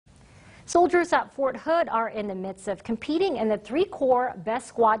Soldiers at Fort Hood are in the midst of competing in the 3 Corps Best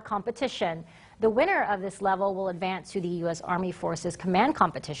Squad competition. The winner of this level will advance to the U.S. Army Forces Command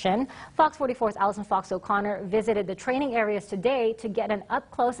competition. Fox 44's Allison Fox O'Connor visited the training areas today to get an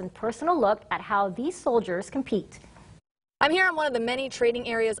up-close and personal look at how these soldiers compete. I'm here in one of the many training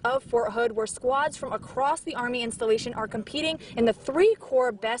areas of Fort Hood where squads from across the Army installation are competing in the 3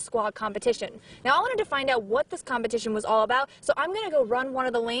 Corps Best Squad competition. Now, I wanted to find out what this competition was all about, so I'm going to go run one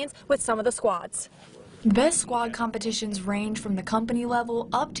of the lanes with some of the squads. Best Squad competitions range from the company level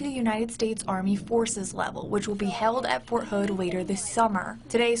up to the United States Army Forces level, which will be held at Fort Hood later this summer.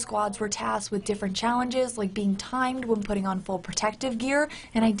 Today, squads were tasked with different challenges like being timed when putting on full protective gear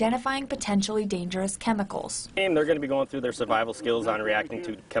and identifying potentially dangerous chemicals. And they're going to be going through their survival skills on reacting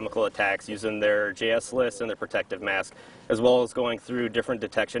to chemical attacks using their JS list and their protective mask, as well as going through different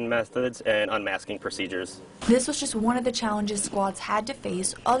detection methods and unmasking procedures. This was just one of the challenges squads had to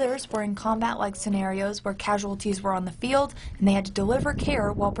face. Others were in combat-like scenarios where casualties were on the field and they had to deliver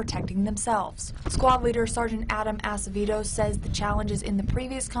care while protecting themselves. Squad leader Sergeant Adam Acevedo says the challenges in the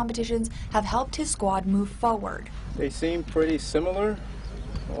previous competitions have helped his squad move forward. They seem pretty similar.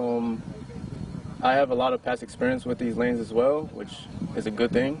 I have a lot of past experience with these lanes as well, which is a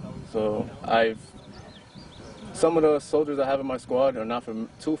good thing. So some of the soldiers I have in my squad are not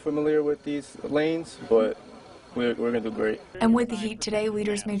too familiar with these lanes, but we're going to do great. And with the heat today,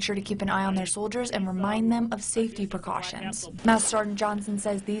 leaders made sure to keep an eye on their soldiers and remind them of safety precautions. Master Sergeant Johnson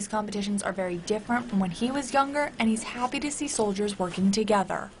says these competitions are very different from when he was younger, and he's happy to see soldiers working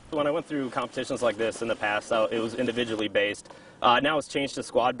together. When I went through competitions like this in the past, it was individually based. Now it's changed to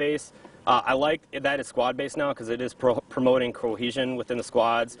squad based. I like that it's squad based now because it is promoting cohesion within the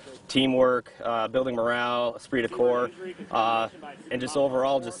squads, teamwork, building morale, esprit de corps, and just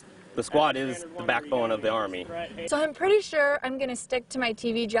overall the squad is the backbone of the Army. So I'm pretty sure I'm going to stick to my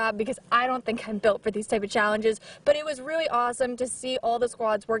TV job because I don't think I'm built for these type of challenges, but it was really awesome to see all the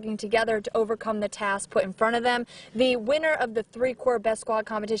squads working together to overcome the task put in front of them. The winner of the 3 Corps Best Squad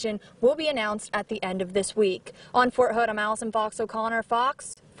competition will be announced at the end of this week. On Fort Hood, I'm Allison Fox O'Connor,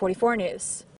 Fox 44 News.